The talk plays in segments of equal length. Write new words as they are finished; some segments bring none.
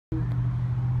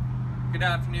Good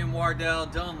afternoon, Wardell.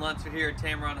 Lunsford here at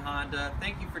Tameron Honda.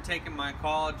 Thank you for taking my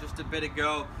call just a bit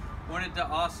ago. Wanted to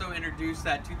also introduce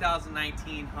that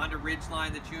 2019 Honda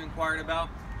Ridgeline that you inquired about.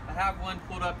 I have one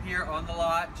pulled up here on the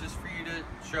lot just for you to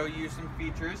show you some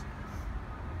features.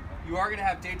 You are going to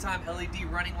have daytime LED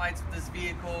running lights with this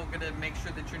vehicle. Going to make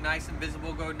sure that you're nice and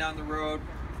visible going down the road.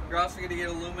 You're also going to get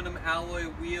aluminum alloy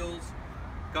wheels.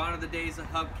 Gone are the days of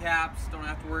hubcaps. Don't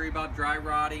have to worry about dry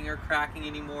rotting or cracking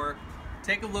anymore.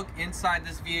 Take a look inside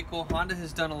this vehicle. Honda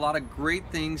has done a lot of great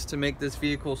things to make this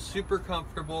vehicle super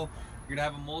comfortable. You're gonna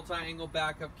have a multi-angle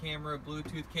backup camera,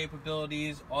 Bluetooth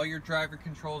capabilities. All your driver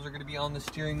controls are gonna be on the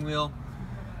steering wheel.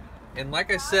 And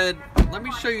like I said, let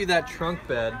me show you that trunk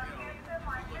bed.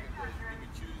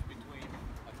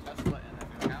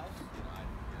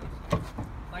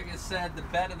 Like I said, the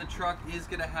bed of the truck is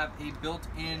gonna have a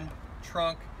built-in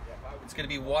trunk. It's going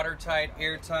to be watertight,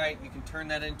 airtight. You can turn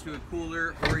that into a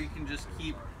cooler, or you can just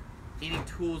keep any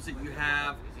tools that you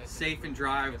have safe and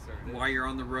dry while you're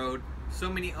on the road. So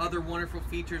many other wonderful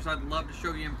features I'd love to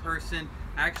show you in person.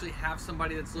 I actually have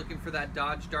somebody that's looking for that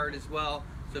Dodge Dart as well.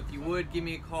 So if you would, give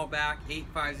me a call back,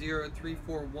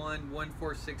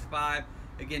 850-341-1465.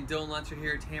 Again, Lunsford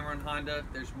here at Tameron Honda.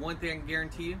 There's one thing I can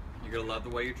guarantee you, you're going to love the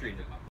way you're treated.